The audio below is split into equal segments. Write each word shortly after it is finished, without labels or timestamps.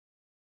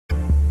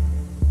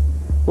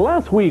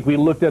Last week we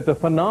looked at the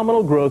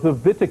phenomenal growth of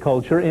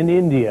viticulture in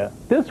India.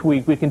 This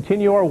week we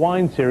continue our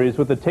wine series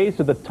with a taste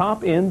of the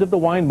top end of the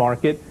wine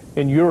market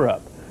in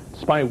Europe.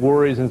 Despite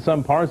worries in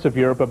some parts of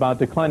Europe about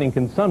declining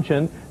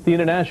consumption, the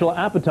international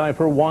appetite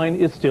for wine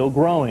is still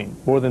growing.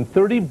 More than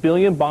 30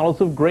 billion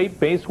bottles of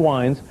grape-based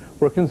wines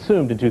were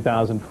consumed in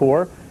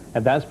 2004,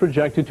 and that's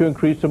projected to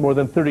increase to more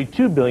than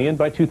 32 billion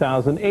by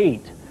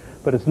 2008.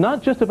 But it's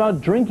not just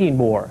about drinking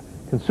more.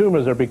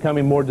 Consumers are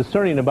becoming more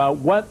discerning about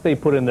what they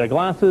put in their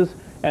glasses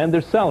and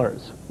their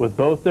cellars, with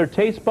both their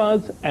taste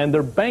buds and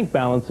their bank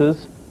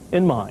balances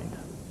in mind.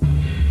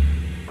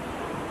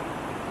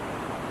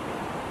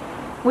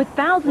 With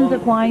thousands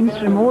of wines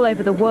from all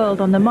over the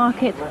world on the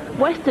market,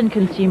 Western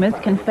consumers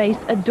can face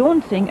a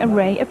daunting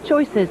array of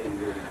choices.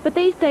 But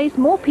these days,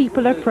 more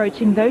people are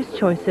approaching those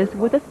choices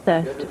with a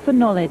thirst for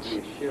knowledge.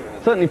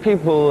 Certainly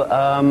people,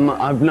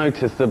 I've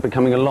noticed, are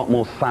becoming a lot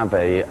more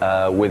savvy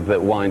with the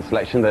wine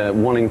selection. They're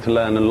wanting to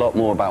learn a lot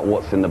more about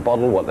what's in the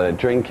bottle, what they're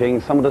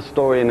drinking, some of the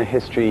story and the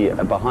history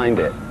behind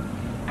it.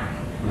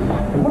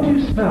 What do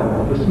you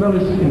smell? The smell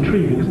is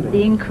intriguing, isn't it?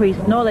 The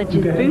increased knowledge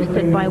is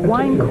boosted by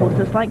wine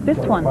courses like this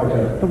one.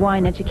 The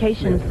Wine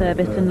Education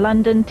Service in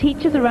London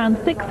teaches around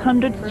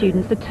 600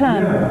 students a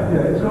term.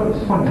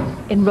 It's fun.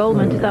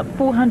 Enrollment is up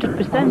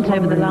 400%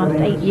 over the last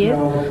 8 years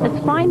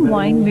as fine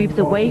wine moves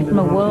away from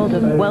a world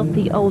of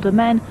wealthy older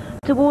men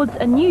towards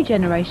a new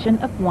generation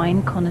of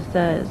wine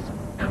connoisseurs.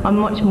 I'm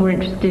much more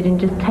interested in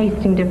just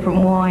tasting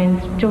different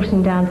wines,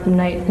 jotting down some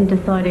notes and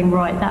deciding,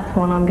 right, that's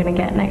one I'm going to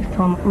get next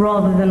time,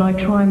 rather than I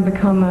try and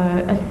become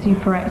a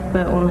super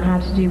expert on how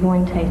to do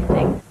wine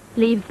tasting.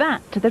 Leave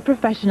that to the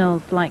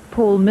professionals like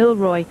Paul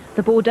Milroy,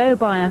 the Bordeaux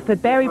buyer for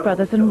Berry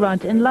Brothers and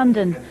Rudd in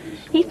London.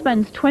 He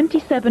spends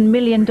 $27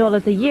 million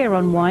a year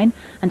on wine,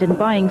 and in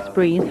buying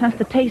sprees has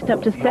to taste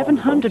up to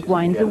 700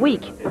 wines a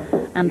week.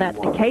 And that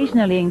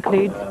occasionally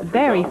includes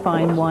very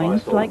fine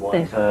wines like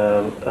this.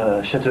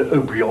 Chateau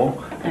Haut-Briand.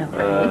 I've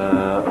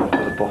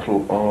got a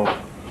bottle of,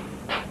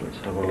 let's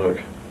have a look,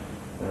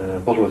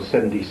 bottle of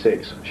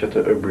 76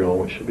 Chateau Haut-Briand,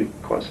 which should be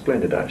quite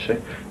splendid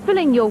actually.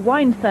 Filling your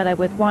wine cellar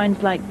with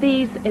wines like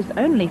these is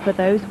only for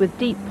those with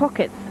deep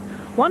pockets.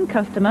 One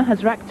customer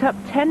has racked up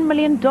 $10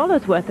 million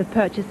worth of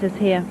purchases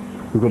here.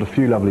 We've got a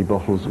few lovely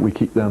bottles we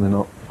keep down in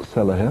our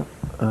cellar here.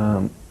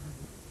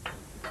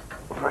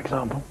 For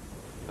example,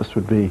 this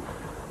would be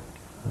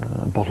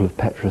a bottle of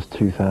Petrus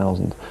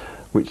 2000,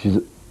 which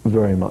is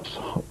very much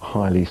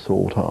highly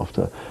sought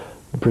after.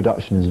 The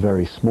production is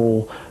very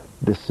small.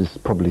 This is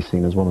probably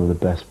seen as one of the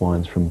best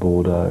wines from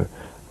Bordeaux,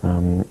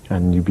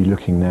 and you'd be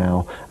looking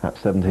now at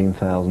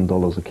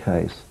 $17,000 a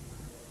case.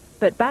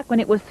 But back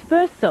when it was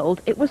first sold,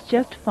 it was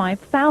just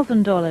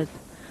 $5,000.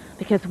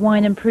 Because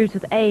wine improves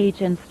with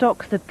age and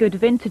stocks of good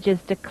vintages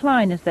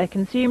decline as they're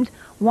consumed,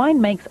 wine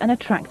makes an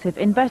attractive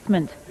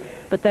investment.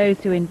 But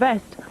those who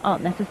invest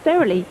aren't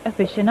necessarily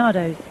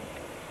aficionados.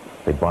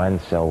 They buy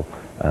and sell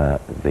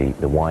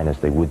the wine as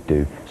they would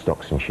do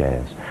stocks and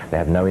shares. They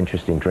have no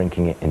interest in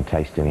drinking it, in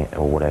tasting it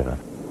or whatever.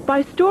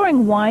 By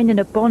storing wine in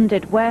a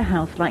bonded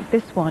warehouse like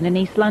this one in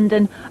East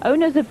London,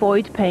 owners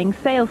avoid paying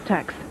sales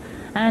tax.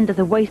 And as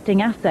a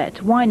wasting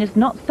asset, wine is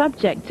not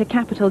subject to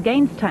capital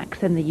gains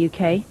tax in the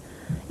UK.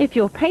 If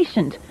you're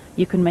patient,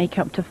 you can make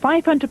up to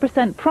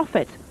 500%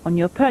 profit on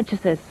your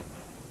purchases.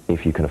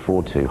 If you can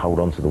afford to, hold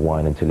on to the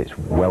wine until it's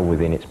well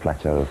within its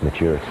plateau of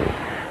maturity.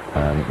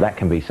 That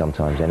can be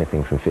sometimes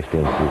anything from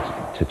 15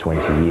 to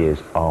 20 years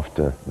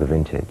after the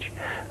vintage.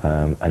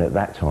 And at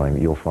that time,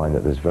 you'll find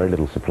that there's very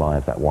little supply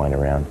of that wine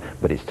around,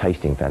 but it's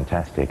tasting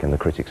fantastic and the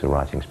critics are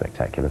writing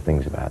spectacular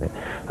things about it,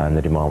 and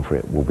the demand for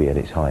it will be at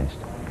its highest.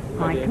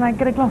 Hi, can I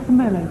get a glass of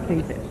Merlot,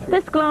 please?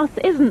 This glass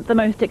isn't the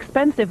most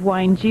expensive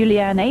wine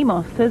Julianne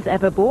Amos has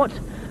ever bought.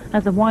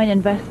 As a wine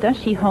investor,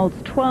 she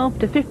holds 12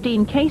 to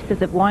 15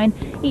 cases of wine,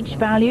 each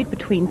valued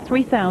between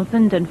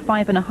 $3,000 and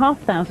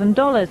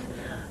 $5,500.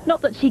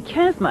 Not that she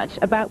cares much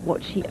about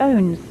what she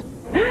owns.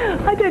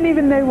 I don't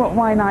even know what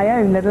wine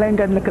I own, let alone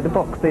go and look at the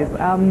boxes.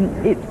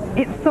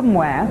 It's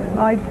somewhere.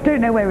 I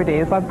don't know where it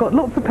is. I've got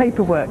lots of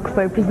paperwork,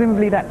 so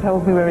presumably that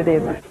tells me where it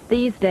is.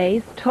 These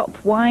days,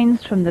 top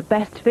wines from the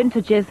best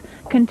vintages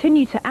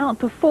continue to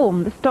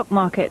outperform the stock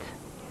market.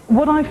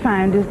 What I've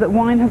found is that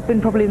wine has been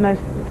probably the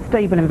most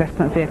stable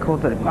investment vehicle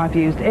that I've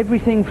used.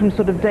 Everything from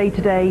sort of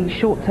day-to-day,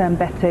 short-term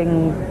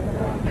betting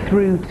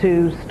through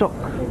to stock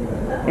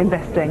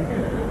investing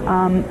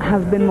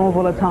has been more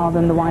volatile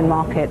than the wine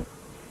market.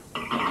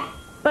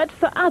 But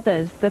for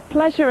others, the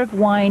pleasure of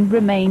wine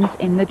remains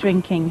in the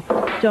drinking.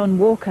 John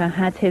Walker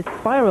had his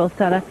spiral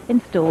cellar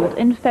installed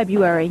in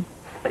February.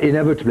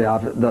 Inevitably,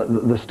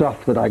 the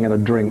stuff that I'm going to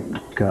drink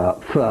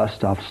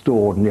first, I've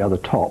stored near the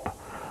top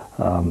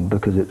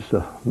because it's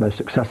most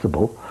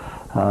accessible.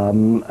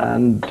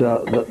 And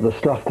the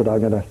stuff that I'm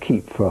going to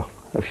keep for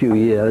a few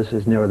years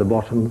is nearer the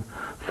bottom,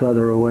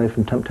 further away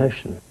from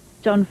temptation.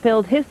 John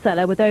filled his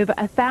cellar with over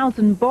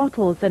 1,000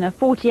 bottles in a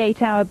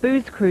 48-hour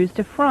booze cruise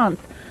to France,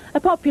 a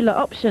popular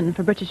option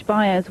for British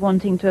buyers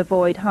wanting to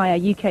avoid higher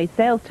UK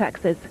sales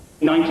taxes.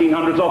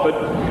 1900s offered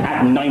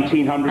at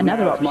 1900.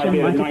 Another option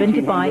might have been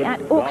to buy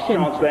at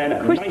auction.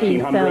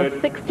 Christie's sells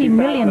 $60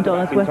 million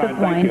worth of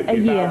wine a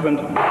year.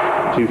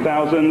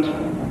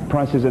 2000.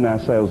 Prices in our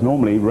sales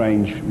normally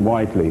range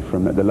widely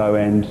from at the low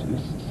end,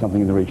 something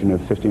in the region of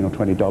 $15 or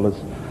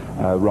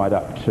 $20, right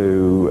up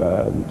to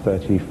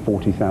 $30,000,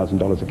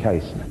 $40,000 a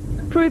case.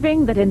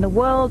 Proving that in the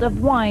world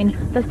of wine,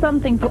 there's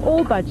something for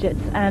all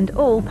budgets and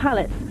all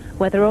palates,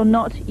 whether or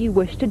not you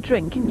wish to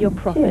drink your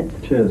profits.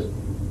 Cheers.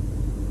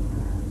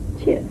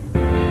 Cheers.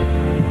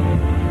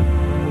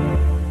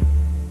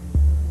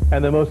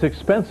 And the most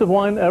expensive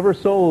wine ever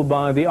sold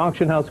by the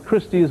auction house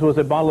Christie's was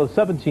a bottle of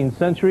 17th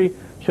century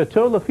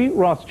Chateau Lafite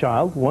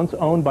Rothschild, once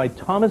owned by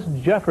Thomas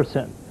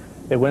Jefferson.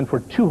 It went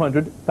for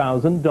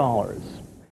 $200,000.